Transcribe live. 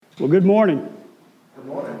Well, good morning. Good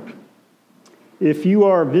morning. If you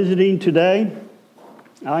are visiting today,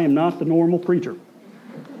 I am not the normal preacher,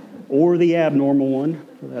 or the abnormal one,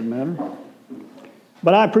 for that matter.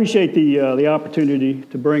 But I appreciate the opportunity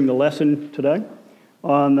to bring the lesson today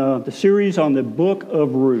on the series on the book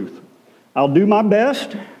of Ruth. I'll do my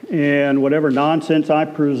best, and whatever nonsense I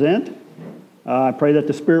present, I pray that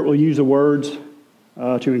the Spirit will use the words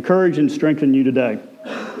to encourage and strengthen you today.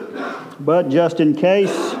 But just in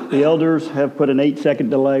case, the elders have put an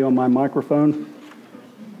 8-second delay on my microphone.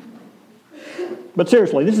 But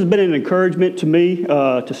seriously, this has been an encouragement to me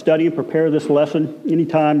to study and prepare this lesson.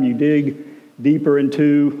 Anytime you dig deeper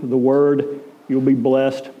into the Word, you'll be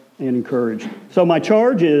blessed and encouraged. So my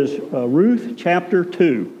charge is Ruth chapter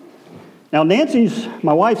 2. Now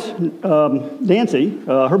my wife's Nancy,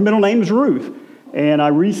 her middle name is Ruth. And I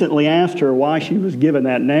recently asked her why she was given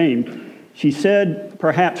that name. She said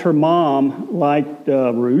perhaps her mom liked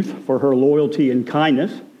Ruth for her loyalty and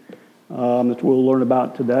kindness. That we'll learn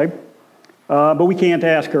about today. But we can't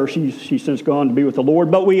ask her. She's since gone to be with the Lord.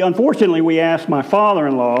 But unfortunately, we asked my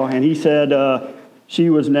father-in-law, and he said she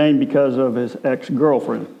was named because of his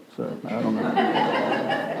ex-girlfriend. So I don't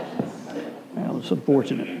know. Well, it's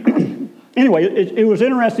unfortunate. Anyway, it was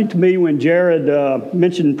interesting to me when Jared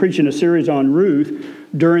mentioned preaching a series on Ruth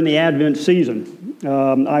during the Advent season.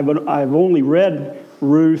 I've only read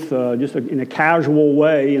Ruth just in a casual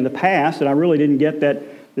way in the past, and I really didn't get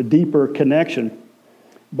the deeper connection.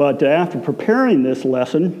 But after preparing this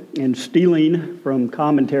lesson and stealing from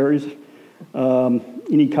commentaries,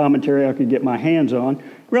 any commentary I could get my hands on, I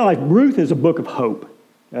realized Ruth is a book of hope.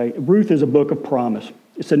 Okay? Ruth is a book of promise.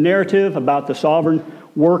 It's a narrative about the sovereign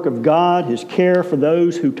work of God, His care for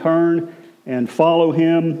those who turn and follow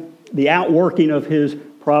Him, the outworking of His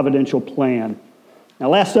providential plan. Now,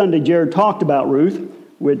 last Sunday, Jared talked about Ruth,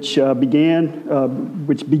 which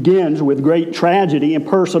begins with great tragedy and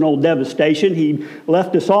personal devastation. He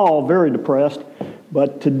left us all very depressed.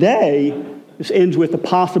 But today, this ends with the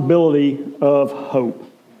possibility of hope.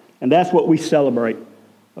 And that's what we celebrate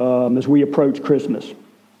as we approach Christmas.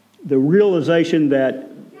 The realization that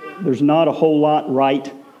there's not a whole lot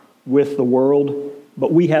right with the world,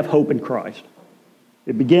 but we have hope in Christ.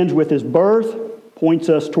 It begins with His birth, points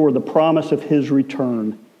us toward the promise of His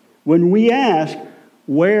return. When we ask,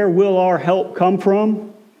 where will our help come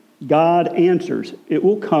from? God answers, it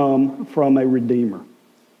will come from a Redeemer.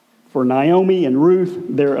 For Naomi and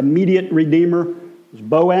Ruth, their immediate Redeemer is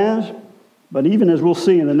Boaz, but even as we'll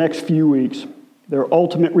see in the next few weeks, their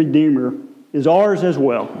ultimate Redeemer is ours as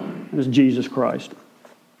well, as Jesus Christ.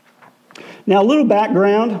 Now, a little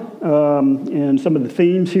background and some of the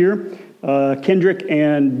themes here. Kendrick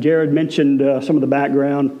and Jared mentioned some of the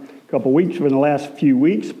background a couple weeks in the last few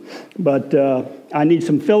weeks, but I need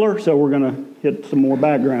some filler, so we're going to hit some more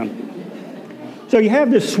background. So you have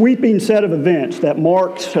this sweeping set of events that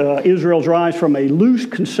marks Israel's rise from a loose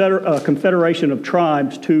confederation of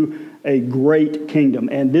tribes to a great kingdom.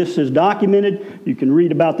 And this is documented. You can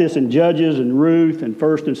read about this in Judges and Ruth and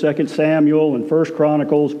 1st and 2nd Samuel and 1st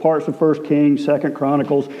Chronicles, parts of 1st Kings, 2nd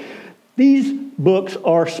Chronicles. These books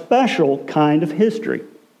are special kind of history.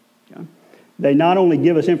 Okay? They not only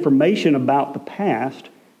give us information about the past,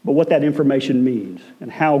 but what that information means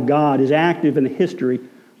and how God is active in the history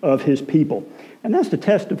of His people. And that's the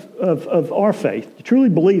test of our faith, to truly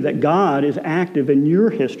believe that God is active in your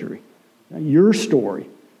history, your story.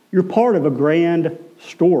 You're part of a grand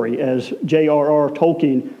story, as J.R.R.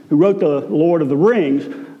 Tolkien, who wrote The Lord of the Rings,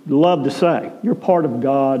 loved to say. You're part of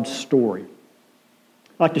God's story.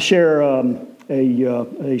 I'd like to share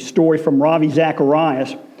a story from Ravi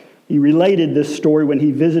Zacharias. He related this story when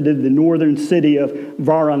he visited the northern city of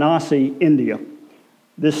Varanasi, India.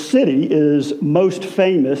 This city is most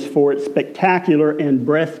famous for its spectacular and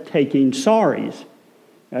breathtaking saris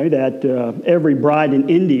that every bride in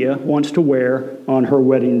India wants to wear on her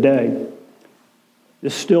wedding day.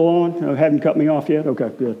 This still on? Oh, haven't cut me off yet? Okay,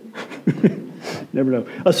 good. Never know.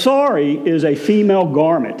 A sari is a female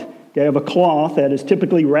garment of a cloth that is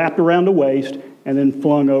typically wrapped around the waist and then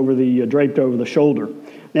draped over the shoulder.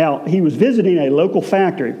 Now, he was visiting a local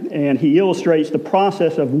factory, and he illustrates the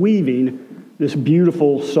process of weaving this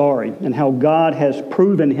beautiful sari and how God has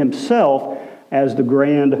proven Himself as the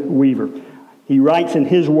grand weaver. He writes in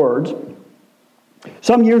his words,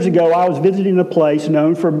 "Some years ago, I was visiting a place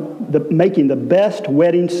known for making the best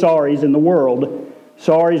wedding saris in the world,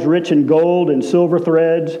 saris rich in gold and silver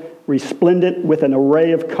threads, resplendent with an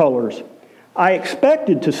array of colors. I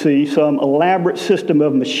expected to see some elaborate system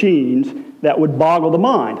of machines that would boggle the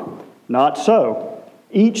mind. Not so.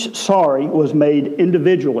 Each sari was made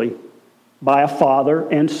individually by a father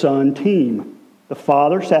and son team. The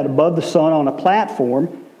father sat above the son on a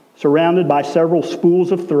platform, surrounded by several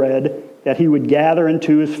spools of thread that he would gather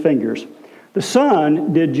into his fingers. The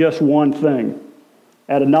son did just one thing.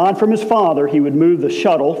 At a nod from his father, he would move the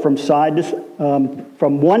shuttle from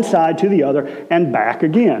one side to the other and back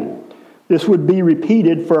again. This would be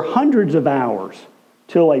repeated for hundreds of hours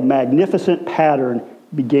till a magnificent pattern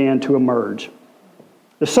began to emerge.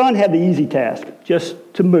 The son had the easy task, just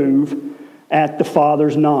to move at the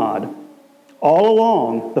father's nod. All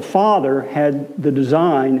along, the father had the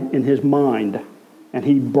design in his mind, and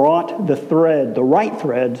he brought the right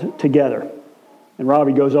threads together. And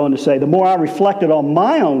Robbie goes on to say, the more I reflected on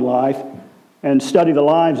my own life and study the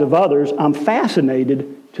lives of others, I'm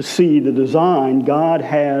fascinated to see the design God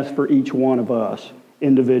has for each one of us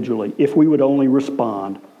individually, if we would only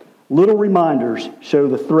respond. Little reminders show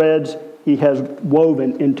the threads he has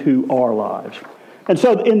woven into our lives. And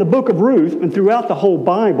so in the book of Ruth and throughout the whole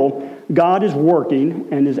Bible, God is working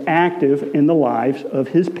and is active in the lives of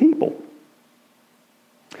his people.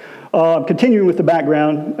 Continuing with the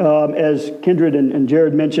background, as Kindred and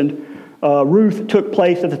Jared mentioned, Ruth took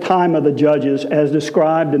place at the time of the Judges as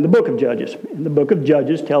described in the book of Judges. And the book of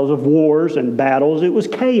Judges tells of wars and battles. It was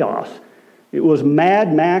chaos. It was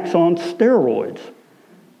Mad Max on steroids.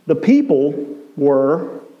 The people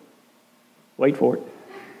were, wait for it,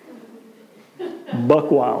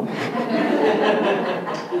 buck wild.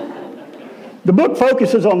 The book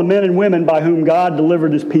focuses on the men and women by whom God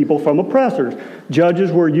delivered his people from oppressors.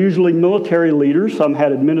 Judges were usually military leaders. Some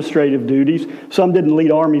had administrative duties. Some didn't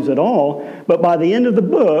lead armies at all. But by the end of the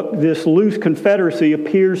book, this loose confederacy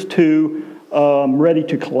appears to ready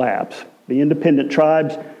to collapse. The independent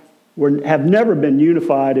tribes have never been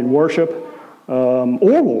unified in worship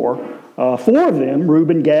or war. Four of them,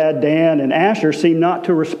 Reuben, Gad, Dan, and Asher, seem not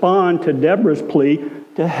to respond to Deborah's plea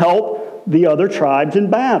to help the other tribes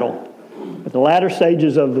in battle. At the latter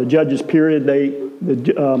stages of the Judges period,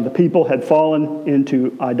 the people had fallen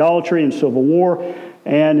into idolatry and civil war,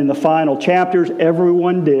 and in the final chapters,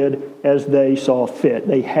 everyone did as they saw fit.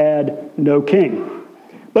 They had no king.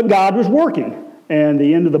 But God was working, and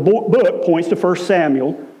the end of the book points to 1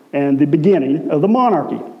 Samuel and the beginning of the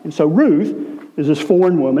monarchy. And so Ruth is this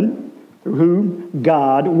foreign woman through whom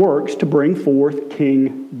God works to bring forth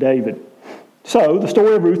King David. So the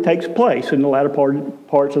story of Ruth takes place in the latter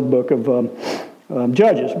parts of the book of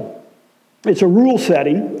Judges. It's a rule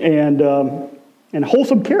setting, and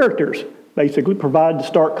wholesome characters basically provide the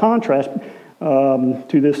stark contrast to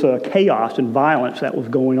this chaos and violence that was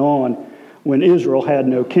going on when Israel had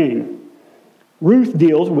no king. Ruth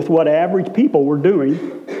deals with what average people were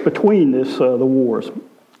doing between the wars.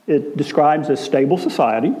 It describes a stable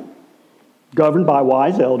society governed by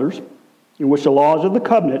wise elders in which the laws of the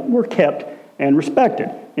covenant were kept and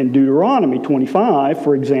respected. In Deuteronomy 25,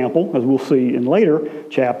 for example, as we'll see in later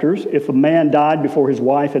chapters, if a man died before his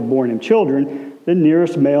wife had borne him children, the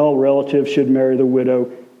nearest male relative should marry the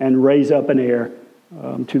widow and raise up an heir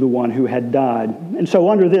to the one who had died. And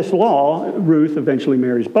so under this law, Ruth eventually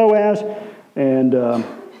marries Boaz, and the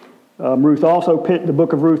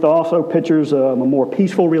book of Ruth also pictures a more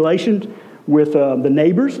peaceful relation with the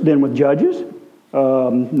neighbors than with judges.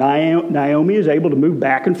 Naomi is able to move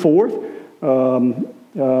back and forth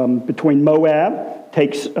between Moab,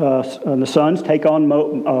 and the sons take on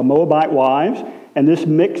Moabite wives, and this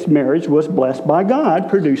mixed marriage was blessed by God,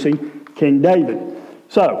 producing King David.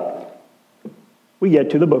 So, we get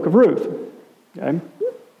to the book of Ruth. Okay?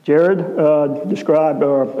 Jared described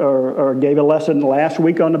or gave a lesson last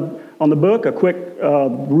week on the book, a quick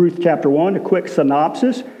Ruth chapter 1, a quick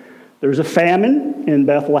synopsis. There's a famine in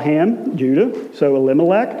Bethlehem, Judah. So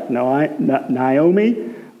Elimelech,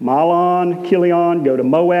 Naomi, Mahlon, Chilion go to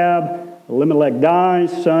Moab. Elimelech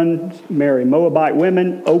dies. Sons marry Moabite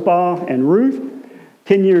women, Opah and Ruth.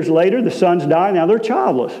 10 years later, the sons die. Now they're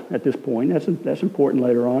childless at this point. That's important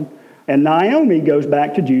later on. And Naomi goes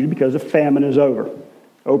back to Judah because the famine is over.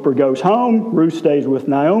 Oprah goes home. Ruth stays with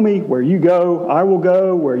Naomi. Where you go, I will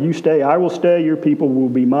go. Where you stay, I will stay. Your people will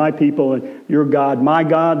be my people, and your God, my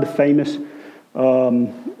God, the famous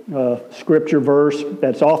scripture verse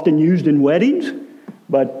that's often used in weddings,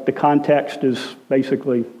 but the context is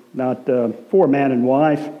basically not for a man and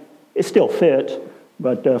wife. It still fits,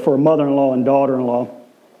 but for a mother-in-law and daughter-in-law.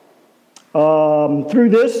 Through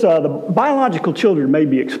this, the biological children may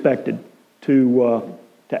be expected to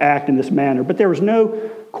act in this manner, but there was no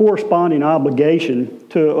corresponding obligation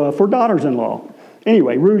for daughters-in-law.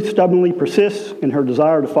 Anyway, Ruth stubbornly persists in her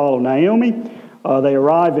desire to follow Naomi. They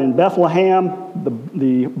arrive in Bethlehem.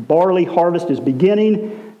 The barley harvest is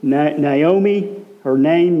beginning. Naomi, her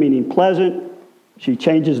name meaning pleasant, she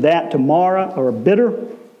changes that to Mara, or bitter.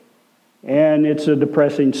 And it's a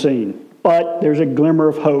depressing scene. But there's a glimmer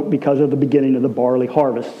of hope because of the beginning of the barley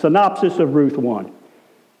harvest. Synopsis of Ruth 1.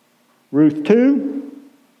 Ruth 2,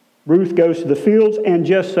 Ruth goes to the fields and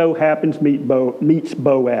just so happens meets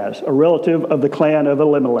Boaz, a relative of the clan of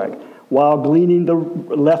Elimelech, while gleaning the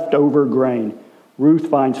leftover grain. Ruth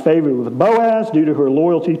finds favor with Boaz due to her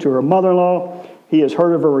loyalty to her mother-in-law. He has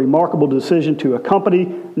heard of her remarkable decision to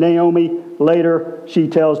accompany Naomi. Later, she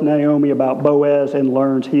tells Naomi about Boaz and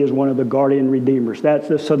learns he is one of the guardian redeemers. That's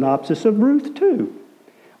the synopsis of Ruth 2.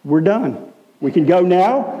 We're done. We can go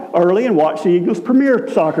now early and watch the Eagles' premier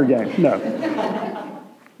soccer game. No.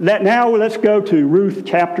 Now let's go to Ruth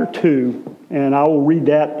chapter 2, and I will read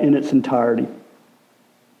that in its entirety.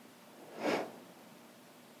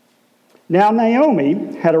 Now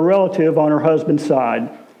Naomi had a relative on her husband's side,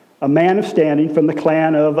 a man of standing from the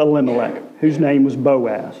clan of Elimelech, whose name was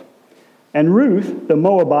Boaz. And Ruth, the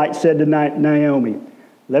Moabite, said to Naomi,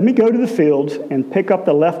 "Let me go to the fields and pick up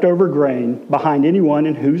the leftover grain behind anyone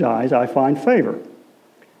in whose eyes I find favor."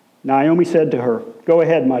 Naomi said to her, "Go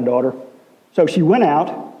ahead, my daughter." So she went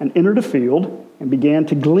out and entered a field and began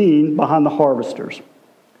to glean behind the harvesters.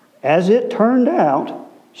 As it turned out,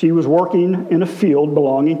 she was working in a field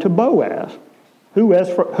belonging to Boaz, who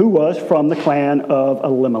was from the clan of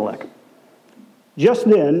Elimelech. Just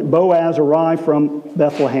then, Boaz arrived from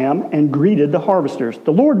Bethlehem and greeted the harvesters.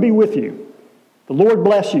 "The Lord be with you." "The Lord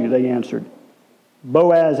bless you," they answered.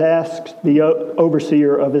 Boaz asked the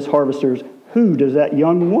overseer of his harvesters, "Who does that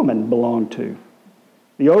young woman belong to?"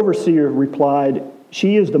 The overseer replied,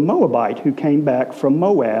 "She is the Moabite who came back from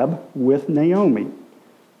Moab with Naomi."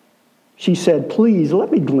 She said, "Please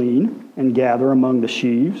let me glean and gather among the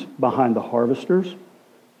sheaves behind the harvesters."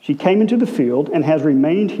 She came into the field and has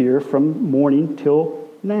remained here from morning till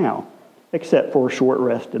now, except for a short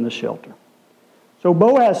rest in the shelter. So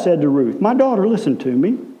Boaz said to Ruth, "My daughter, listen to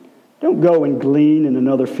me. Don't go and glean in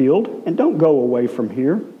another field, and don't go away from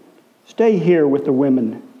here. Stay here with the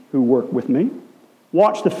women who work with me.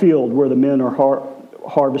 Watch the field where the men are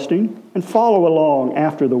harvesting, and follow along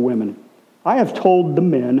after the women. I have told the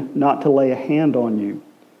men not to lay a hand on you.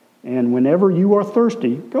 And whenever you are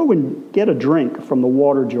thirsty, go and get a drink from the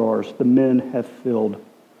water jars the men have filled."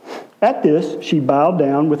 At this, she bowed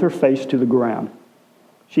down with her face to the ground.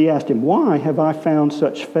 She asked him, "Why have I found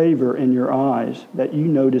such favor in your eyes that you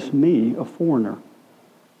notice me, a foreigner?"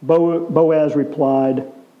 Boaz replied,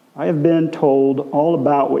 "I have been told all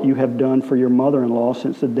about what you have done for your mother-in-law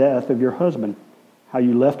since the death of your husband, how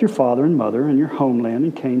you left your father and mother and your homeland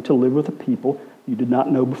and came to live with a people you did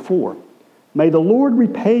not know before. May the Lord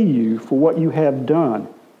repay you for what you have done.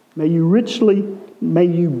 May you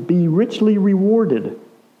be richly rewarded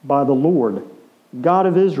by the Lord, God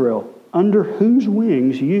of Israel, under whose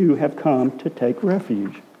wings you have come to take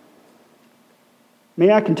refuge."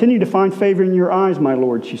 "May I continue to find favor in your eyes, my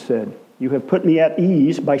Lord," she said. "You have put me at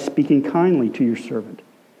ease by speaking kindly to your servant,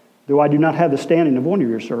 though I do not have the standing of one of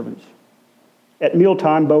your servants." At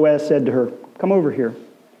mealtime, Boaz said to her, "Come over here.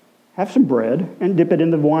 Have some bread and dip it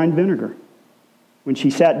in the wine vinegar." When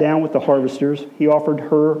she sat down with the harvesters, he offered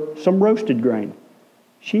her some roasted grain.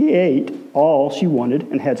 She ate all she wanted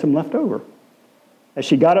and had some left over. As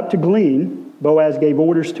she got up to glean, Boaz gave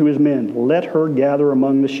orders to his men, "Let her gather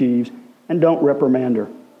among the sheaves and don't reprimand her.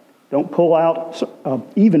 Don't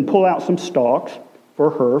even pull out some stalks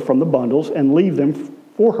for her from the bundles and leave them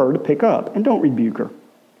for her to pick up, and don't rebuke her."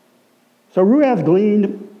 So Ruth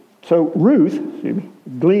gleaned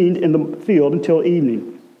in the field until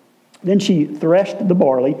evening. Then she threshed the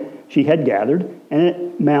barley she had gathered, and it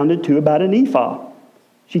amounted to about an ephah.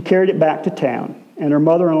 She carried it back to town, and her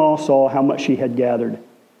mother-in-law saw how much she had gathered.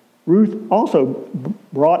 Ruth also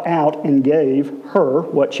brought out and gave her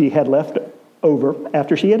what she had left over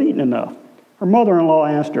after she had eaten enough. Her mother-in-law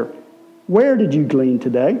asked her, "Where did you glean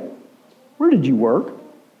today? Where did you work?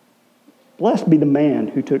 Blessed be the man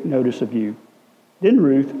who took notice of you." Then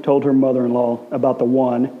Ruth told her mother-in-law about the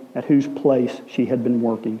one at whose place she had been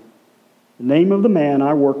working. "The name of the man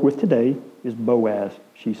I work with today is Boaz,"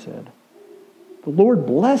 she said. "The Lord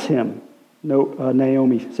bless him,"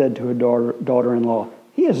 Naomi said to her daughter-in-law.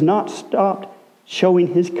 "He has not stopped showing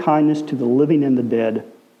his kindness to the living and the dead."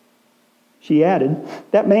 She added,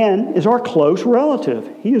 "That man is our close relative.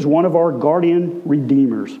 He is one of our guardian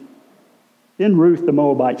redeemers." Then Ruth the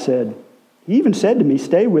Moabite said, "He even said to me,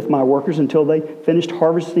 'Stay with my workers until they finished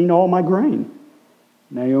harvesting all my grain.'"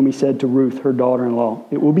 Naomi said to Ruth, her daughter-in-law,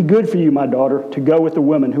 "It will be good for you, my daughter, to go with the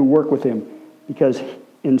women who work with him, because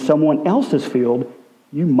in someone else's field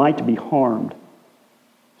you might be harmed."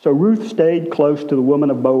 So Ruth stayed close to the woman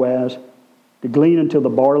of Boaz to glean until the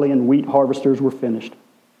barley and wheat harvesters were finished,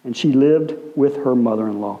 and she lived with her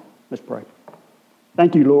mother-in-law. Let's pray.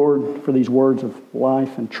 Thank you, Lord, for these words of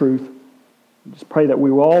life and truth. I just pray that we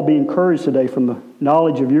will all be encouraged today from the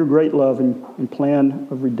knowledge of your great love and plan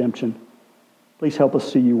of redemption. Please help us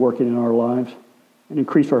see you working in our lives and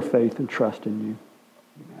increase our faith and trust in you.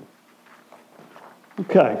 Amen.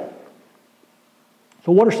 Okay.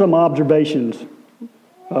 So what are some observations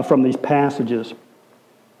from these passages?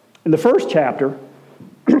 In the first chapter,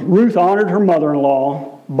 Ruth honored her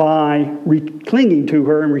mother-in-law by clinging to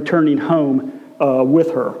her and returning home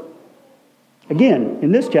with her. Again,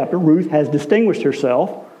 in this chapter, Ruth has distinguished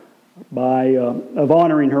herself of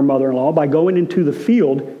honoring her mother-in-law by going into the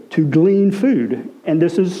field to glean food. And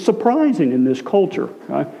this is surprising in this culture,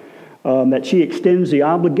 that she extends the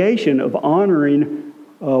obligation of honoring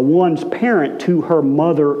one's parent to her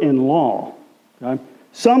mother-in-law. Okay?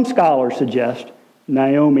 Some scholars suggest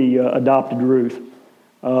Naomi adopted Ruth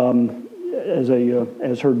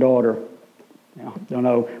as her daughter. Now, don't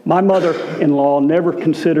know. My mother-in-law never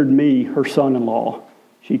considered me her son-in-law.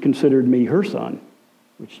 She considered me her son,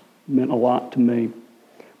 which meant a lot to me.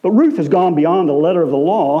 But Ruth has gone beyond the letter of the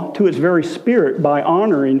law to its very spirit by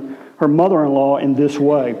honoring her mother-in-law in this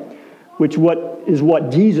way, which is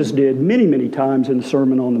what Jesus did many, many times in the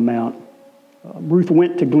Sermon on the Mount. Ruth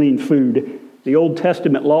went to glean food. The Old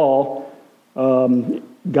Testament law,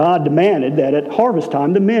 God demanded that at harvest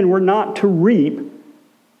time the men were not to reap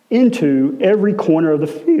into every corner of the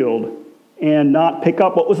field and not pick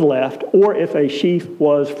up what was left, or if a sheaf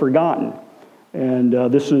was forgotten. And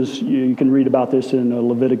you can read about this in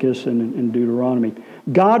Leviticus and in Deuteronomy.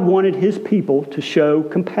 God wanted his people to show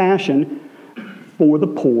compassion for the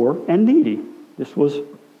poor and needy. This was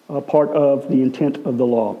a part of the intent of the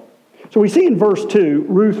law. So we see in verse 2,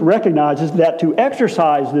 Ruth recognizes that to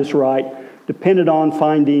exercise this right depended on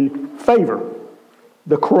finding favor.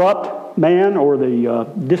 The corrupt man or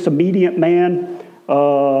the disobedient man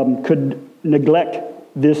could neglect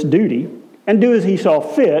this duty and do as he saw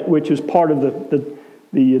fit, which is part of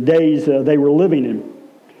the days they were living in.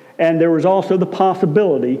 And there was also the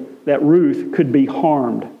possibility that Ruth could be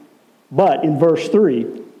harmed. But in verse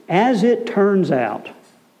 3, as it turns out,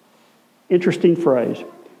 interesting phrase,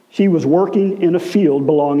 she was working in a field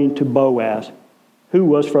belonging to Boaz, who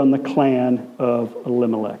was from the clan of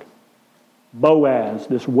Elimelech. Boaz,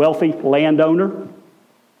 this wealthy landowner,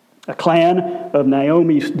 a clan of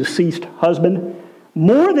Naomi's deceased husband,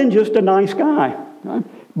 more than just a nice guy,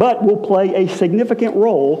 but will play a significant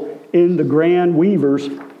role in the grand weaver's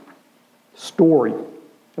story.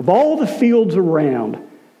 Of all the fields around,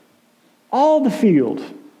 all the fields,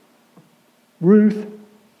 Ruth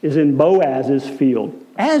is in Boaz's field.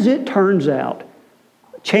 As it turns out,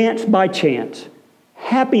 chance by chance,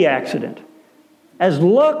 happy accident, as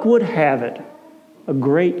luck would have it, a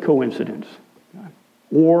great coincidence.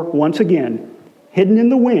 Or, once again, hidden in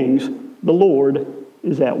the wings, the Lord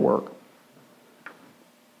is at work.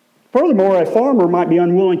 Furthermore, a farmer might be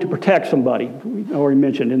unwilling to protect somebody, we already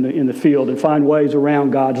mentioned, in the field and find ways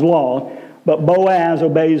around God's law. But Boaz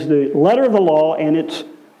obeys the letter of the law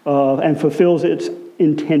and fulfills its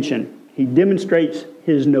intention. He demonstrates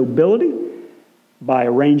his nobility by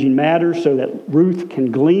arranging matters so that Ruth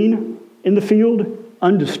can glean in the field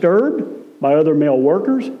undisturbed by other male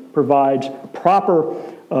workers, provides proper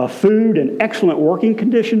food and excellent working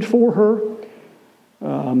conditions for her.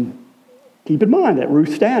 Keep in mind that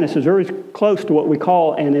Ruth's status is very close to what we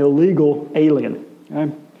call an illegal alien.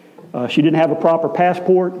 Okay? She didn't have a proper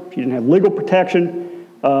passport. She didn't have legal protection.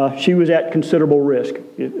 She was at considerable risk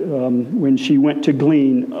when she went to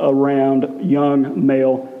glean around young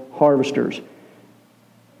male harvesters.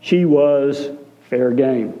 She was fair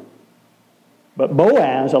game. But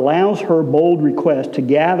Boaz allows her bold request to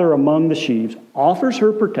gather among the sheaves, offers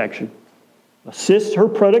her protection, assists her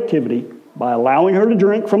productivity by allowing her to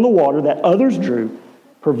drink from the water that others drew,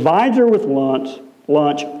 provides her with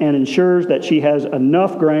lunch, and ensures that she has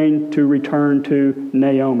enough grain to return to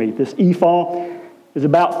Naomi. This ephah is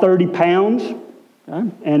about 30 pounds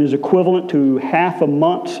and is equivalent to half a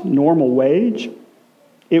month's normal wage.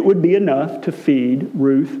 It would be enough to feed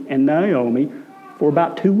Ruth and Naomi for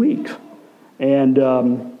about 2 weeks. And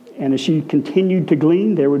as she continued to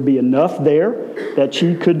glean, there would be enough there that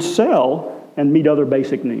she could sell and meet other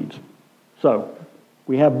basic needs. So,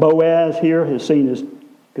 we have Boaz here, is seen as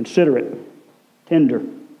considerate, tender,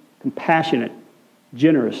 compassionate,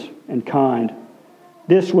 generous, and kind.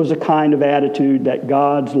 This was a kind of attitude that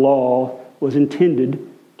God's law was intended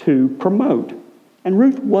to promote. And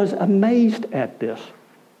Ruth was amazed at this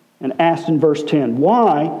and asked in verse 10,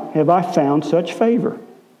 "Why have I found such favor?"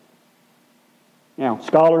 Now,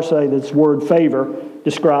 scholars say this word favor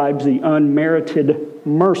describes the unmerited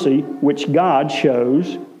mercy which God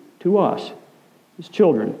shows to us, his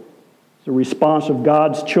children. It's a response of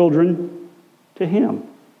God's children to him,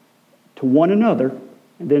 to one another,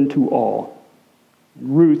 and then to all.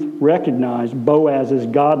 Ruth recognized Boaz's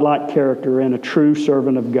godlike character and a true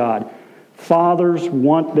servant of God. Fathers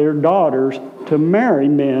want their daughters to marry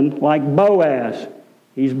men like Boaz.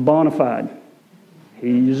 He's bona fide.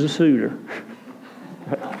 He's a suitor.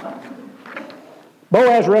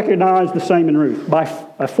 Boaz recognized the same in Ruth. By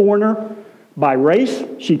a foreigner, by race,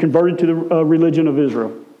 she converted to the religion of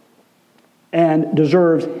Israel and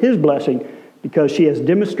deserves his blessing because she has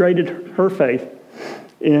demonstrated her faith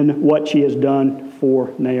in what she has done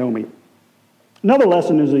for Naomi. Another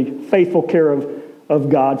lesson is the faithful care of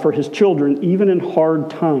God for his children, even in hard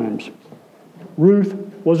times. Ruth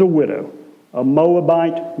was a widow, a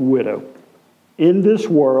Moabite widow. In this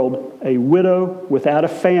world, a widow without a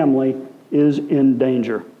family is in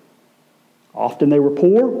danger. Often they were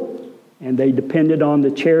poor, and they depended on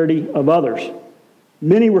the charity of others.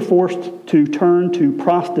 Many were forced to turn to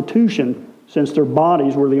prostitution since their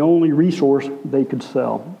bodies were the only resource they could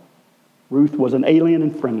sell. Ruth was an alien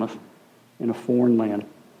and friendless in a foreign land.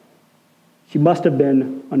 She must have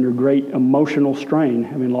been under great emotional strain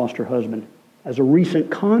having lost her husband. As a recent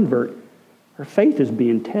convert, her faith is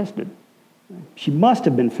being tested. She must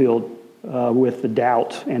have been filled with the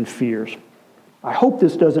doubts and fears. I hope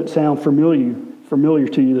this doesn't sound familiar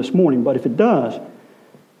to you this morning, but if it does,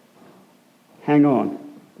 hang on.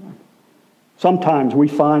 Sometimes we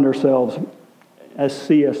find ourselves, as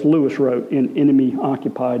C.S. Lewis wrote, in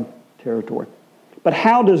enemy-occupied territory. But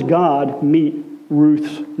how does God meet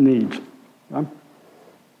Ruth's needs?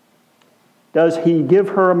 Does he give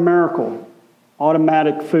her a miracle,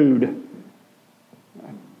 automatic food,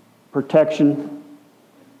 protection?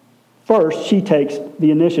 First, she takes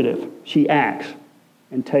the initiative. She acts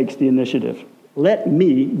and takes the initiative. Let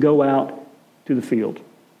me go out to the field.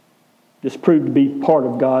 This proved to be part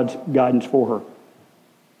of God's guidance for her.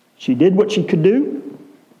 She did what she could do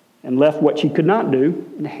and left what she could not do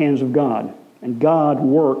in the hands of God. And God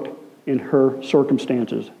worked in her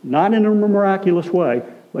circumstances, not in a miraculous way,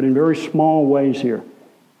 but in very small ways here.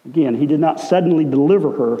 Again, he did not suddenly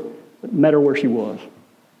deliver her, but met her where she was.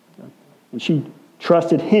 And she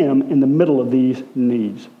trusted him in the middle of these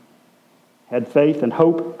needs. Had faith and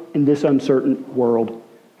hope in this uncertain world.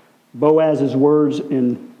 Boaz's words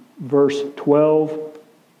in verse 12,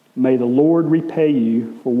 "May the Lord repay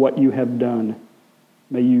you for what you have done.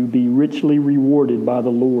 May you be richly rewarded by the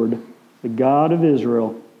Lord, the God of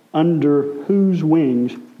Israel, under whose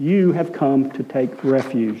wings you have come to take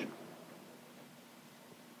refuge."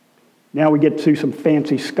 Now we get to some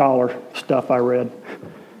fancy scholar stuff I read.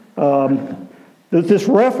 This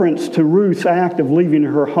reference to Ruth's act of leaving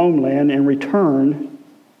her homeland and return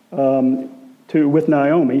with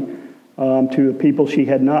Naomi to a people she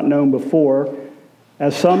had not known before,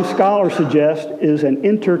 as some scholars suggest, is an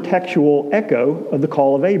intertextual echo of the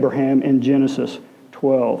call of Abraham in Genesis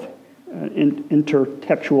 12.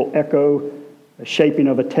 Intertextual echo, a shaping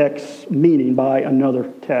of a text meaning by another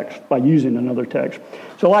text, by using another text.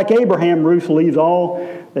 So like Abraham, Ruth leaves all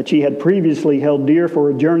that she had previously held dear for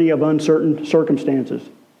a journey of uncertain circumstances.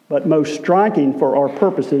 But most striking for our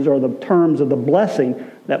purposes are the terms of the blessing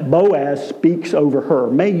that Boaz speaks over her.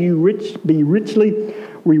 May you be richly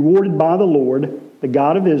rewarded by the Lord, the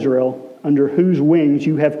God of Israel, under whose wings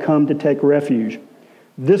you have come to take refuge.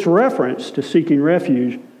 This reference to seeking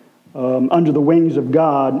refuge under the wings of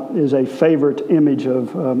God is a favorite image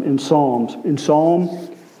of in Psalms. In Psalm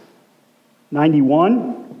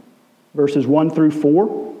 91, verses 1 through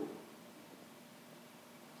 4,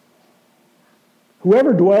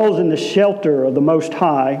 "Whoever dwells in the shelter of the Most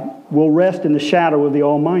High will rest in the shadow of the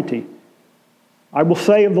Almighty. I will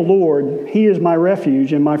say of the Lord, He is my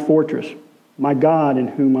refuge and my fortress, my God in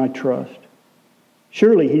whom I trust.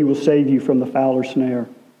 Surely He will save you from the fowler's snare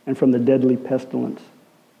and from the deadly pestilence.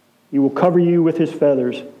 He will cover you with His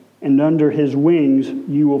feathers, and under His wings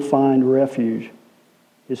you will find refuge.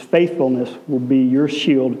 His faithfulness will be your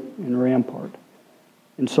shield and rampart."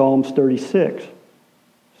 In Psalms 36,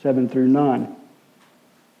 7 through 9.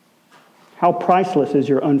 "How priceless is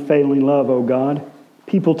your unfailing love, O God.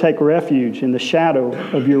 People take refuge in the shadow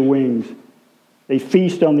of your wings. They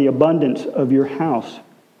feast on the abundance of your house.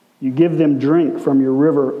 You give them drink from your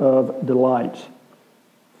river of delights.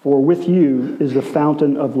 For with you is the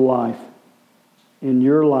fountain of life. In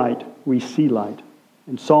your light we see light."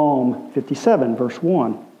 In Psalm 57, verse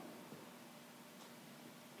 1.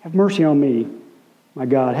 "Have mercy on me, my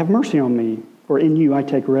God, have mercy on me, for in you I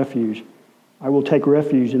take refuge. I will take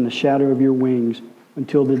refuge in the shadow of your wings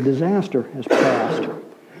until the disaster has passed."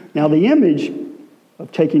 Now the image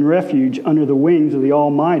of taking refuge under the wings of the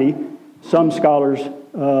Almighty, some scholars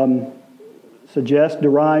suggest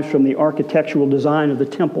derives from the architectural design of the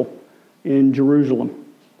temple in Jerusalem.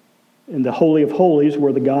 In the Holy of Holies,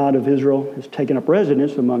 where the God of Israel has taken up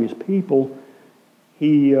residence among his people,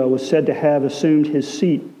 he was said to have assumed his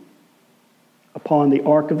seat upon the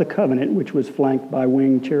Ark of the Covenant, which was flanked by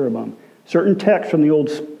winged cherubim. Certain texts from the Old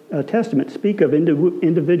Testament speak of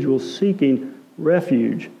individuals seeking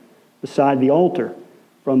refuge beside the altar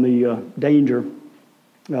from the danger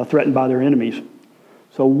threatened by their enemies.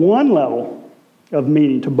 So one level of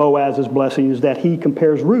meaning to Boaz's blessing is that he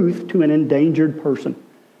compares Ruth to an endangered person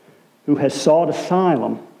who has sought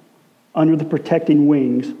asylum under the protecting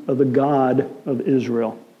wings of the God of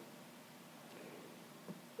Israel.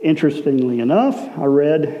 Interestingly enough, I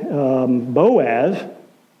read Boaz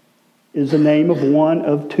is the name of one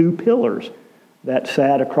of two pillars that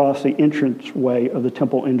sat across the entranceway of the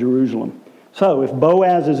temple in Jerusalem. So if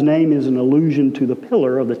Boaz's name is an allusion to the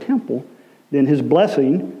pillar of the temple, then his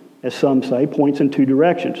blessing, as some say, points in two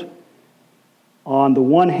directions. On the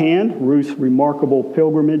one hand, Ruth's remarkable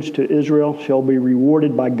pilgrimage to Israel shall be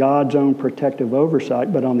rewarded by God's own protective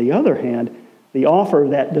oversight, but on the other hand, the offer of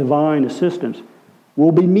that divine assistance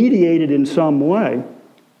will be mediated in some way,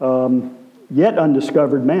 yet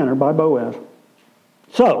undiscovered manner, by Boaz.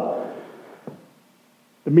 So,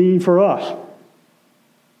 the meaning for us,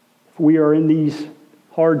 if we are in these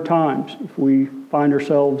hard times, if we find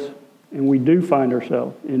ourselves, and we do find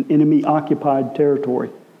ourselves, in enemy-occupied territory,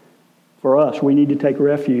 for us, we need to take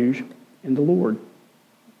refuge in the Lord.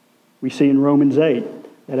 We see in Romans 8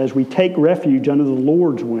 that as we take refuge under the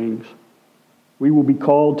Lord's wings, we will be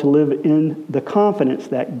called to live in the confidence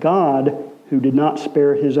that God, who did not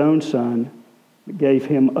spare his own Son, but gave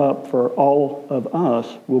him up for all of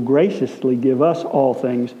us, will graciously give us all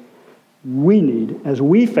things we need as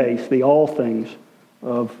we face the all things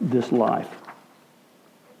of this life.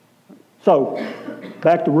 So,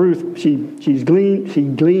 back to Ruth. She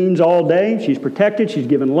gleans all day. She's protected. She's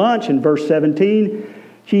given lunch. In verse 17,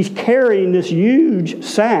 she's carrying this huge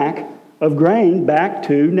sack of grain back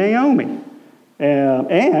to Naomi.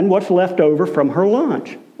 And what's left over from her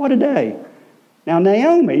lunch. What a day. Now,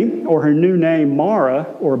 Naomi, or her new name, Mara,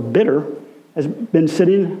 or bitter, has been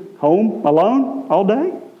sitting home alone all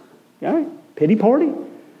day. Okay? Pity party.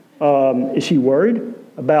 Is she worried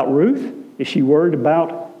about Ruth? Is she worried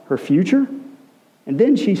about her future? And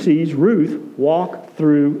then she sees Ruth walk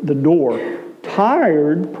through the door,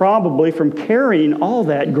 tired probably from carrying all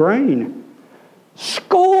that grain.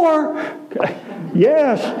 Score! Okay.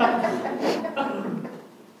 Yes.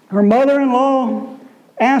 Her mother-in-law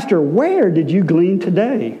asked her, "Where did you glean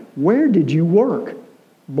today? Where did you work?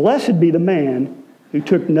 Blessed be the man who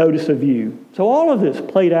took notice of you." So all of this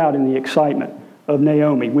played out in the excitement of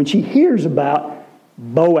Naomi when she hears about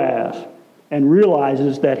Boaz and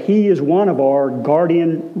realizes that he is one of our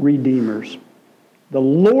guardian redeemers. "The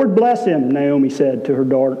Lord bless him," Naomi said to her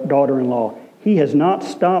daughter-in-law. "He has not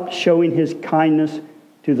stopped showing his kindness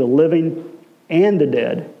to the living and the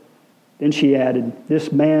dead." Then she added,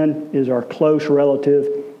 "This man is our close relative.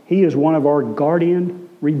 He is one of our guardian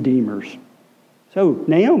redeemers." So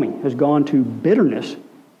Naomi has gone to bitterness,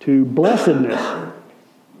 to blessedness.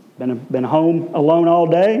 Been home alone all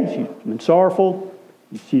day. She's been sorrowful.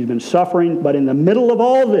 She's been suffering. But in the middle of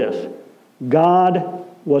all this, God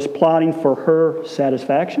was plotting for her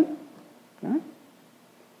satisfaction. Right?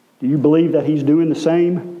 Do you believe that he's doing the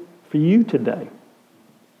same for you today?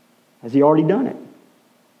 Has he already done it?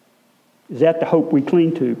 Is that the hope we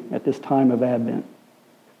cling to at this time of Advent?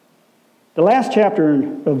 The last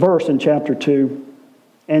verse in chapter 2,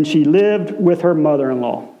 "And she lived with her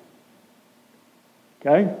mother-in-law."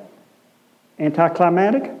 Okay?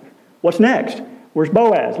 Anticlimactic? What's next? Where's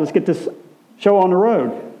Boaz? Let's get this show on the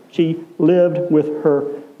road. She lived with her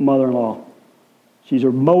mother-in-law. She's a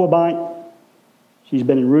Moabite. She's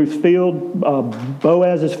been in Ruth's field,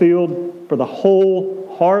 Boaz's field, for the whole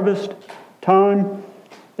harvest time.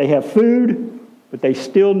 They have food, but they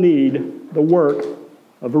still need the work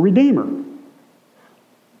of a redeemer.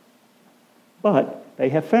 But they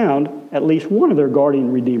have found at least one of their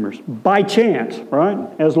guardian redeemers, by chance, right?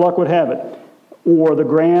 As luck would have it, or the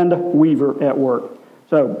grand weaver at work.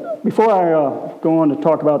 So before I go on to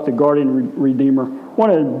talk about the guardian redeemer, I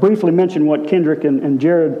want to briefly mention what Kendrick and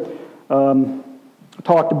Jared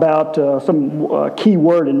talked about, some key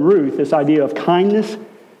word in Ruth, this idea of kindness.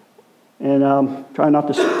 And try not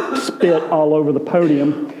to spit all over the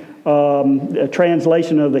podium. A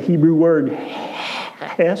translation of the Hebrew word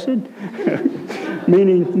hesed,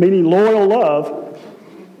 meaning loyal love.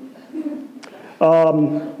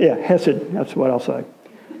 Hesed, that's what I'll say.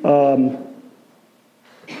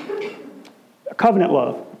 Covenant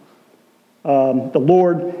love.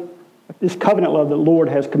 This covenant love that the Lord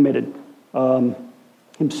has committed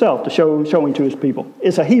himself to showing to his people.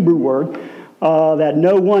 It's a Hebrew word that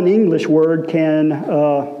no one English word can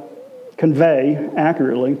convey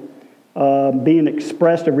accurately. Being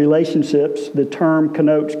expressed of relationships, the term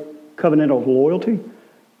connotes covenantal loyalty,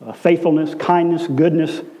 faithfulness, kindness,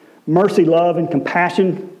 goodness, mercy, love, and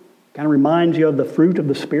compassion. Kind of reminds you of the fruit of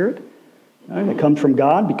the Spirit. It comes from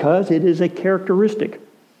God because it is a characteristic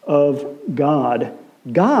of God.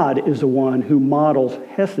 God is the one who models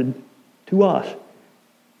Hesed to us.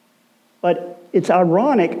 But it's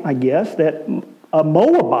ironic, I guess, that a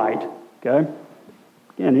Moabite, okay,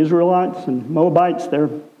 again, Israelites and Moabites, they're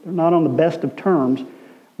not on the best of terms.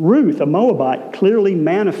 Ruth, a Moabite, clearly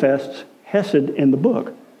manifests Hesed in the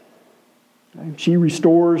book. She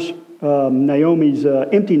restores Naomi's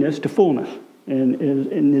emptiness to fullness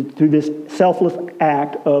and through this selfless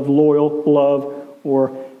act of loyal love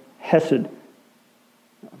or Hesed.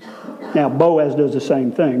 Now, Boaz does the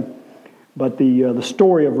same thing, but the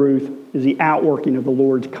story of Ruth is the outworking of the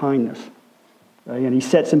Lord's kindness. And he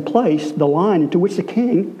sets in place the line into which the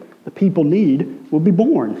king, the people need, will be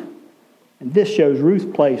born. And this shows Ruth's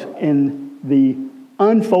place in the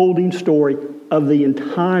unfolding story of the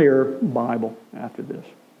entire Bible after this.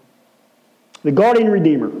 The guardian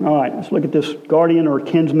redeemer. All right, let's look at this guardian or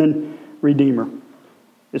kinsman redeemer.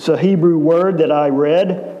 It's a Hebrew word that I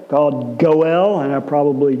read called goel, and I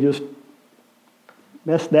probably just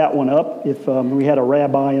messed that one up if we had a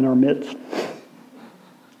rabbi in our midst.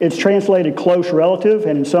 It's translated close relative,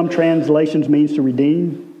 and in some translations means to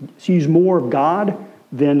redeem. It's used more of God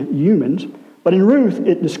than humans. But in Ruth,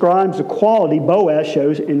 it describes the quality Boaz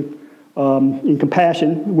shows in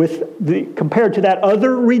compassion compared to that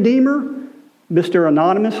other redeemer, Mr.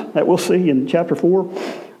 Anonymous, that we'll see in chapter 4.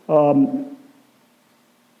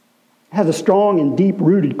 Has a strong and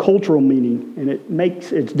deep-rooted cultural meaning, and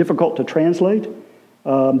it's difficult to translate.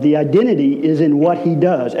 The identity is in what he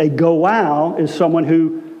does. A goal is someone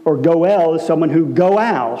who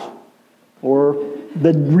goals, or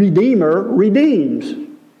the redeemer redeems.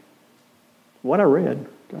 What I read.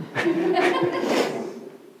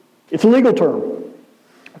 It's a legal term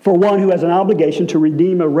for one who has an obligation to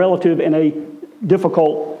redeem a relative in a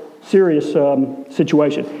difficult, serious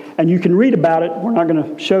situation. And you can read about it. We're not going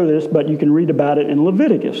to show this, but you can read about it in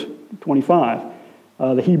Leviticus 25.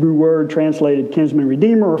 The Hebrew word translated kinsman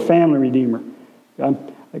redeemer or family redeemer.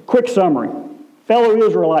 A quick summary. Fellow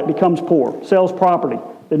Israelite becomes poor, sells property.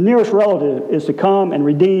 The nearest relative is to come and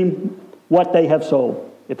redeem what they have sold.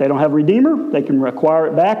 If they don't have a redeemer, they can acquire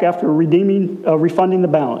it back after refunding the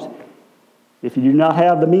balance. If you do not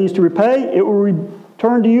have the means to repay, it will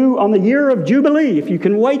return to you on the year of Jubilee, if you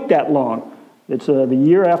can wait that long. It's the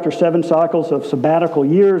year after 7 cycles of sabbatical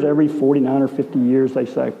years, every 49 or 50 years, they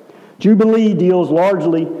say. Jubilee deals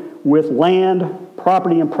largely with land,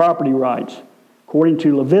 property, and property rights. According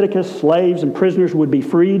to Leviticus, slaves and prisoners would be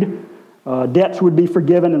freed, debts would be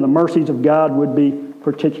forgiven, and the mercies of God would be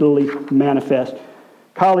particularly manifest.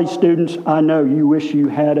 College students, I know you wish you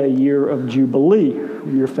had a year of Jubilee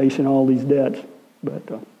when you're facing all these debts. But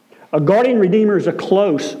a guardian redeemer is a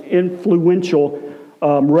close, influential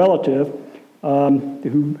relative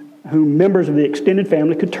whom members of the extended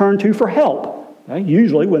family could turn to for help.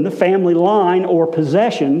 Usually when the family line or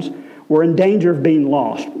possessions were in danger of being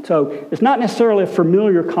lost. So it's not necessarily a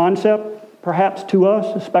familiar concept, perhaps, to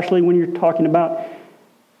us, especially when you're talking about,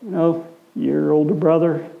 your older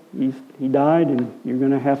brother, he died, and you're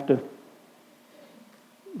going to have to,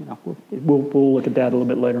 we'll look at that a little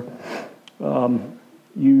bit later.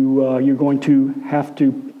 You're going to have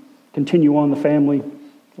to continue on the family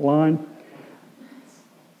line.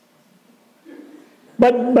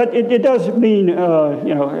 But it does mean,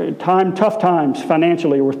 tough times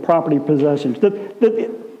financially or with property possessions.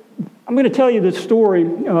 I'm going to tell you this story.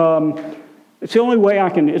 It's the only way I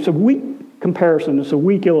can, it's a weak comparison. It's a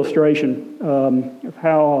weak illustration of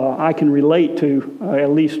how I can relate to at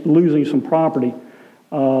least losing some property.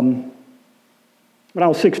 When I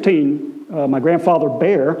was 16, my grandfather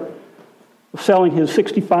Bear was selling his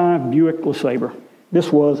 65 Buick LeSabre.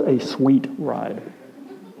 This was a sweet ride.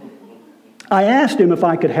 I asked him if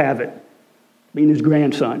I could have it, being his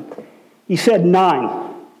grandson. He said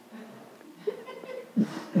 $9.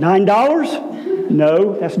 $9?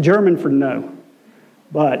 No, that's German for no.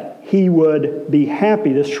 But he would be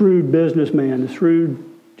happy, the shrewd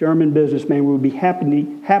German businessman would be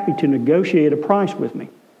happy to negotiate a price with me,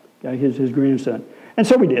 his grandson. And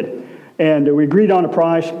so we did. And we agreed on a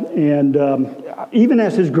price, and even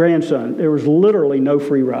as his grandson, there was literally no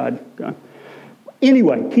free ride.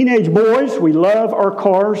 Anyway, teenage boys, we love our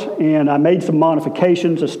cars, and I made some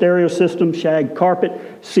modifications, a stereo system, shag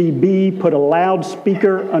carpet, CB, put a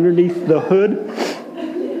loudspeaker underneath the hood.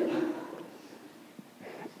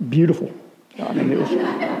 Beautiful. I mean, it was.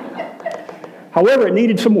 However, it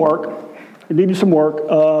needed some work. We needed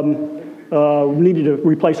to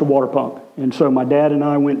replace a water pump. And so my dad and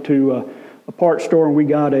I went to a parts store, and we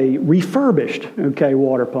got a refurbished,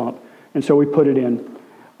 water pump. And so we put it in.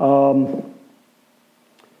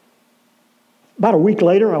 About a week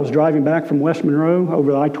later, I was driving back from West Monroe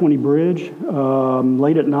over the I-20 bridge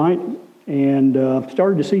late at night, and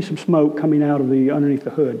started to see some smoke coming out of underneath the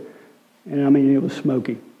hood. And I mean, it was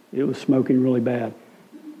smoky. It was smoking really bad.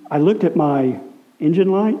 I looked at my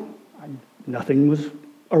engine light. Nothing was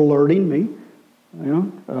alerting me.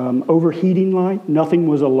 Overheating light. Nothing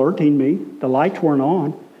was alerting me. The lights weren't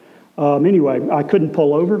on. Anyway, I couldn't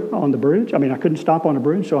pull over on the bridge. I mean, I couldn't stop on the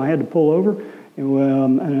bridge, so I had to pull over.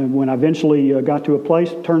 And when I eventually got to a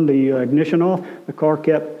place, turned the ignition off, the car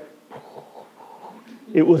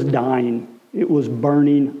it was dying. It was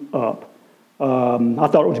burning up. I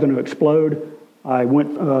thought it was going to explode. I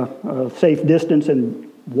went a safe distance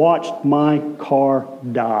and watched my car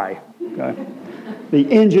die. Okay? The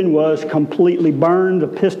engine was completely burned. The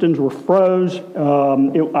pistons were froze.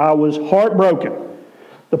 I was heartbroken.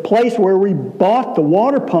 The place where we bought the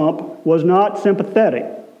water pump was not sympathetic,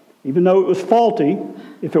 even though it was faulty,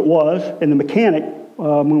 if it was, and the mechanic,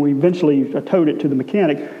 when we eventually towed it to the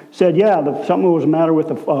mechanic, said, something was the matter with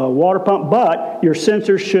the water pump, but your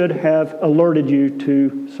sensors should have alerted you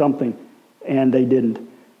to something, and they didn't.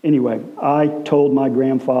 Anyway, I told my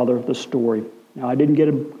grandfather the story. Now, I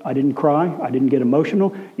didn't cry, I didn't get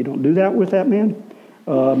emotional. You don't do that with that man.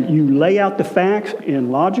 You lay out the facts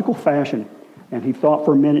in logical fashion. And he thought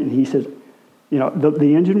for a minute, and he says,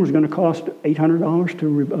 the engine was going to cost $800 to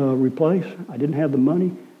replace. I didn't have the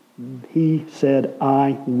money. He said,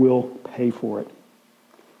 I will pay for it.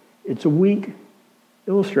 It's a weak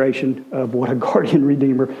illustration of what a guardian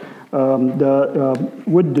redeemer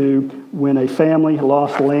would do when a family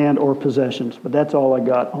lost land or possessions. But that's all I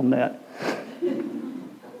got on that.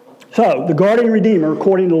 So, the guardian redeemer,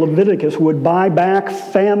 according to Leviticus, would buy back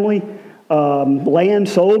family land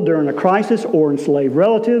sold during a crisis or enslaved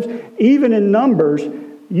relatives. Even in Numbers,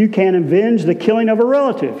 you can avenge the killing of a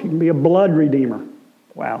relative. You can be a blood redeemer.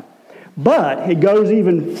 Wow. But it goes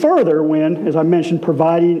even further when, as I mentioned,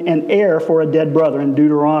 providing an heir for a dead brother in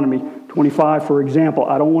Deuteronomy 25, for example.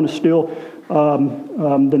 I don't want to steal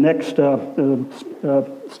the next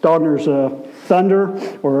Stogner's thunder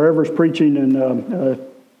or whoever's preaching in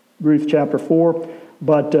Ruth chapter 4,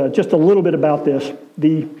 but just a little bit about this.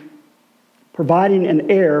 The providing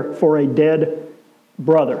an heir for a dead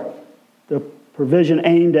brother. The provision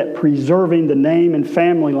aimed at preserving the name and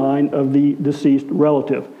family line of the deceased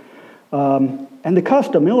relative. And the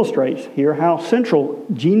custom illustrates here how central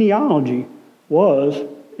genealogy was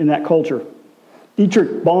in that culture.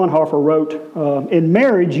 Dietrich Bonhoeffer wrote, in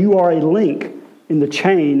marriage you are a link in the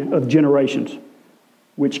chain of generations,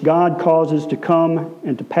 which God causes to come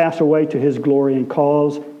and to pass away to his glory and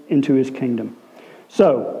calls into his kingdom.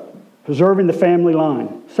 So, preserving the family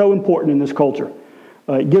line, so important in this culture.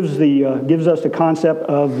 It gives us the concept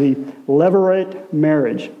of the levirate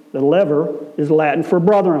marriage. The lever is Latin for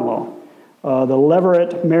brother-in-law. The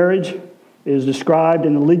levirate marriage is described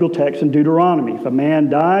in the legal text in Deuteronomy. If a man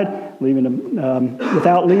died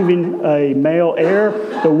without leaving a male heir,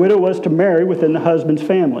 the widow was to marry within the husband's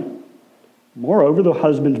family. Moreover, the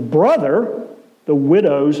husband's brother, the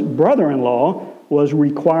widow's brother-in-law, was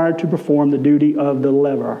required to perform the duty of the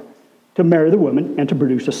lever, to marry the woman and to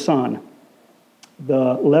produce a son.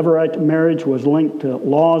 The levirate marriage was linked to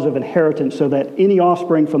laws of inheritance so that any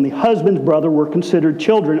offspring from the husband's brother were considered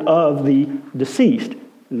children of the deceased,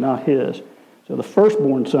 not his. So the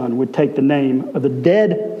firstborn son would take the name of the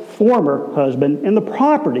dead former husband and the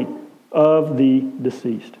property of the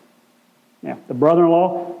deceased. Now, the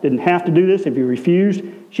brother-in-law didn't have to do this. If he refused,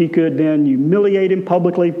 she could then humiliate him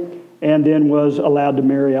publicly and then was allowed to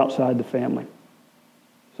marry outside the family.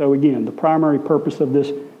 So again, the primary purpose of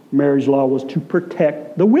this marriage law was to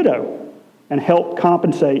protect the widow and help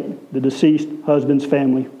compensate the deceased husband's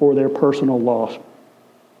family for their personal loss.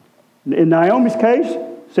 In Naomi's case,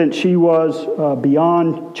 since she was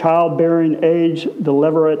beyond childbearing age, the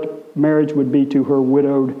levirate marriage would be to her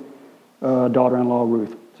widowed daughter-in-law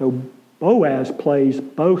Ruth. So Boaz plays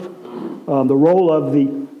both the role of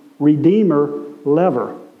the redeemer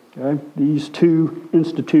lever. Okay? These two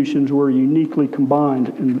institutions were uniquely combined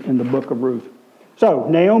in the book of Ruth. So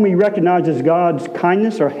Naomi recognizes God's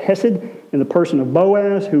kindness or hesed in the person of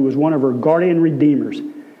Boaz, who was one of her guardian redeemers.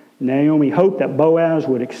 Naomi hoped that Boaz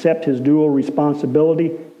would accept his dual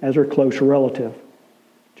responsibility as her close relative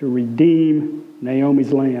to redeem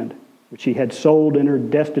Naomi's land, which he had sold in her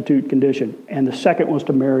destitute condition. And the second was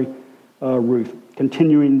to marry Ruth,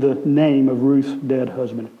 continuing the name of Ruth's dead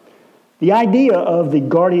husband. The idea of the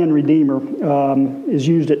guardian redeemer is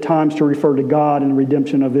used at times to refer to God and the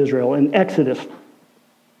redemption of Israel. In Exodus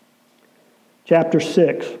chapter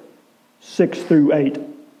 6, 6 through 8.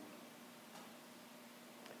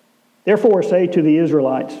 Therefore say to the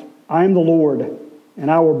Israelites, I am the Lord, and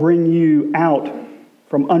I will bring you out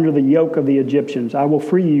from under the yoke of the Egyptians. I will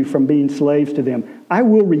free you from being slaves to them. I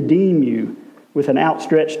will redeem you with an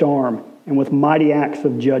outstretched arm and with mighty acts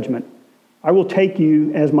of judgment. I will take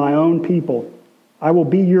you as my own people. I will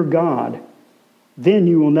be your God. Then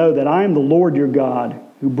you will know that I am the Lord your God,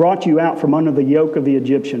 who brought you out from under the yoke of the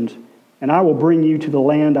Egyptians, and I will bring you to the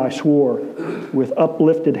land I swore with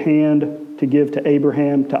uplifted hand to give to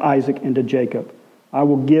Abraham, to Isaac, and to Jacob. I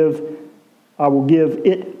will give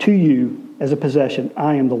it to you as a possession.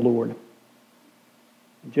 I am the Lord.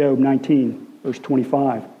 Job 19, verse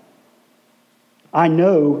 25. I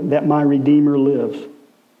know that my Redeemer lives,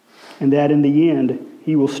 and that in the end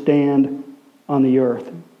he will stand on the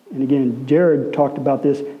earth. And again, Jared talked about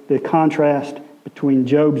this, the contrast between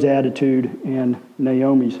Job's attitude and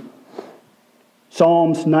Naomi's.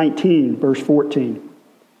 Psalms 19, verse 14.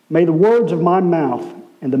 May the words of my mouth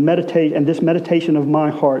and this meditation of my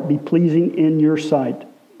heart be pleasing in your sight,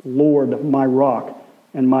 Lord, my rock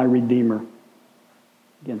and my Redeemer.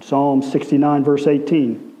 Again, Psalm 69, verse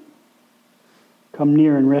 18. Come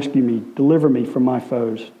near and rescue me. Deliver me from my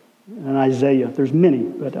foes. And Isaiah, there's many,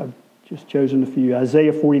 but I've just chosen a few.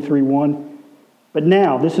 Isaiah 43, 1. But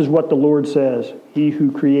now, this is what the Lord says, He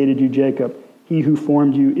who created you, Jacob, He who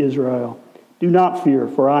formed you, Israel. Do not fear,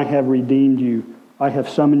 for I have redeemed you. I have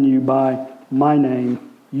summoned you by my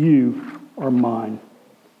name. You are mine.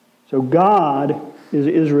 So God is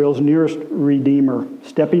Israel's nearest redeemer,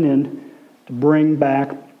 stepping in to bring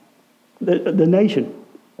back the nation,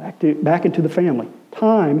 back into the family,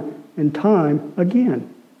 time and time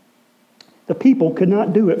again. The people could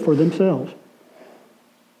not do it for themselves.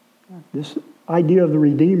 This idea of the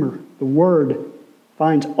Redeemer, the Word,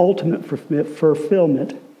 finds ultimate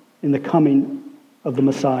fulfillment in the coming of the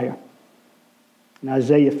Messiah. In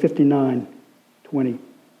Isaiah 59, 20.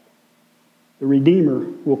 The Redeemer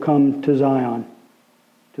will come to Zion,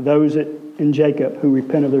 to those in Jacob who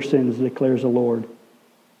repent of their sins, declares the Lord.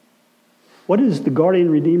 What does the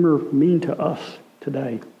guardian Redeemer mean to us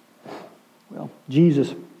today? Well,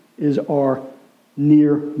 Jesus is our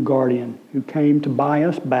near guardian who came to buy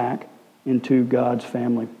us back into God's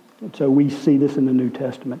family. And so we see this in the New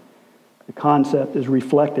Testament. The concept is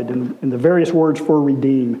reflected in the various words for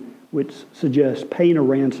redeem, which suggests paying a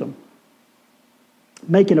ransom,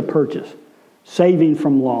 making a purchase, saving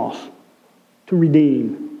from loss, to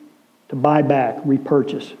redeem, to buy back,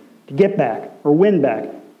 repurchase, to get back or win back,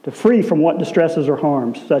 to free from what distresses or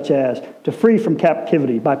harms, such as to free from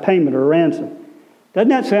captivity by payment or ransom. Doesn't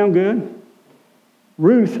that sound good?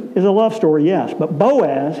 Ruth is a love story, yes, but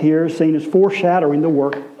Boaz here is seen as foreshadowing the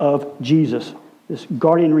work of Jesus, this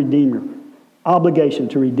guardian redeemer, obligation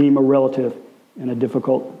to redeem a relative in a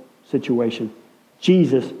difficult situation.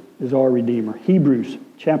 Jesus is our Redeemer. Hebrews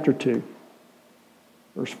chapter 2,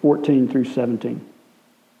 verse 14 through 17.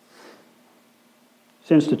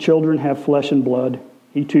 Since the children have flesh and blood,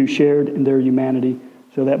 he too shared in their humanity,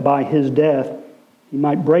 so that by his death he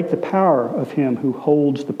might break the power of him who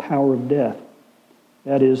holds the power of death,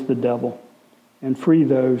 that is, the devil, and free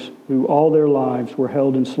those who all their lives were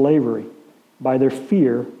held in slavery by their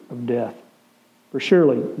fear of death. For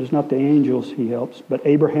surely it is not the angels he helps, but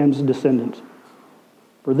Abraham's descendants.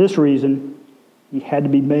 For this reason, he had to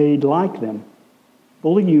be made like them,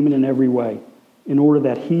 fully human in every way, in order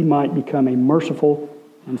that he might become a merciful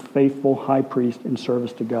and faithful high priest in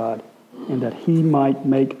service to God, and that he might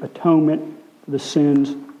make atonement for the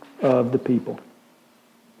sins of the people.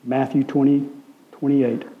 Matthew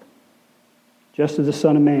 20:28. Just as the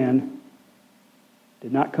Son of Man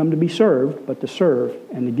did not come to be served, but to serve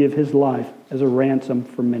and to give his life as a ransom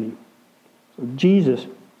for many. So Jesus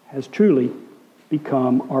has truly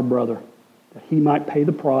become our brother, that he might pay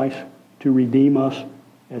the price to redeem us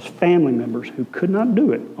as family members who could not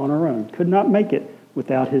do it on our own, could not make it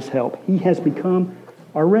without his help. He has become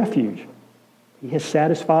our refuge. He has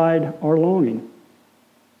satisfied our longing.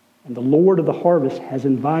 And the Lord of the harvest has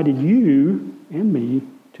invited you and me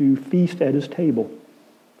to feast at his table.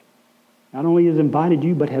 Not only has invited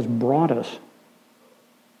you, but has brought us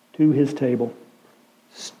to his table.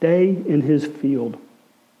 Stay in his field.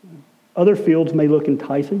 Other fields may look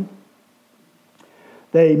enticing.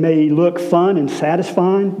 They may look fun and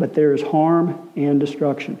satisfying, but there is harm and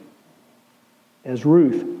destruction. As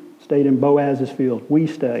Ruth stayed in Boaz's field, we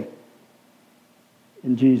stay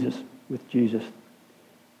in Jesus, with Jesus.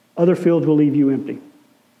 Other fields will leave you empty.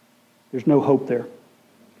 There's no hope there.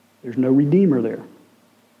 There's no Redeemer there.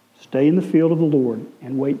 Stay in the field of the Lord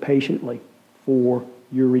and wait patiently for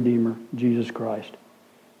your Redeemer, Jesus Christ.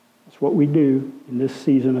 That's what we do in this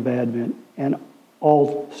season of Advent and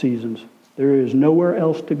all seasons. There is nowhere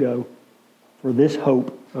else to go for this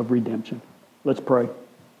hope of redemption. Let's pray.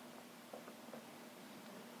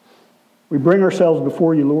 We bring ourselves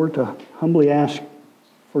before you, Lord, to humbly ask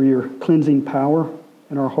for your cleansing power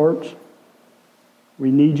in our hearts.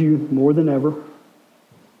 We need you more than ever.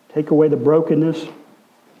 Take away the brokenness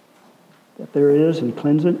that there is and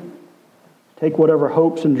cleanse it. Take whatever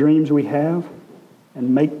hopes and dreams we have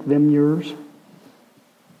and make them yours.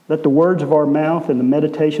 Let the words of our mouth and the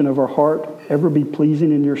meditation of our heart ever be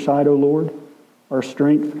pleasing in your sight, O Lord, our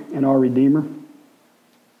strength and our Redeemer.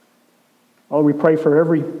 Lord, we pray for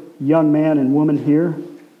every young man and woman here,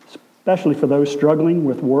 especially for those struggling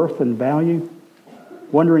with worth and value,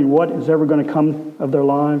 wondering what is ever going to come of their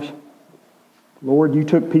lives. Lord, you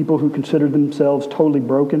took people who considered themselves totally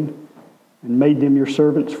broken and made them your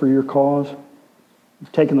servants for your cause.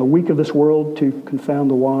 You've taken the weak of this world to confound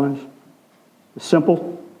the wise, the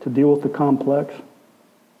simple to deal with the complex.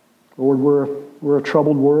 Lord, we're a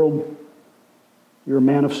troubled world. You're a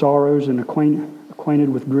man of sorrows and acquainted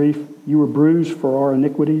with grief. You were bruised for our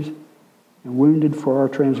iniquities and wounded for our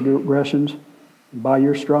transgressions. And by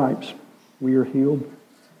your stripes we are healed.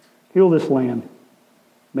 Heal this land.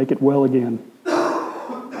 Make it well again.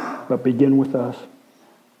 But begin with us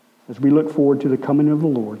as we look forward to the coming of the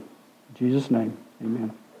Lord. In Jesus' name,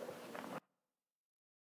 amen.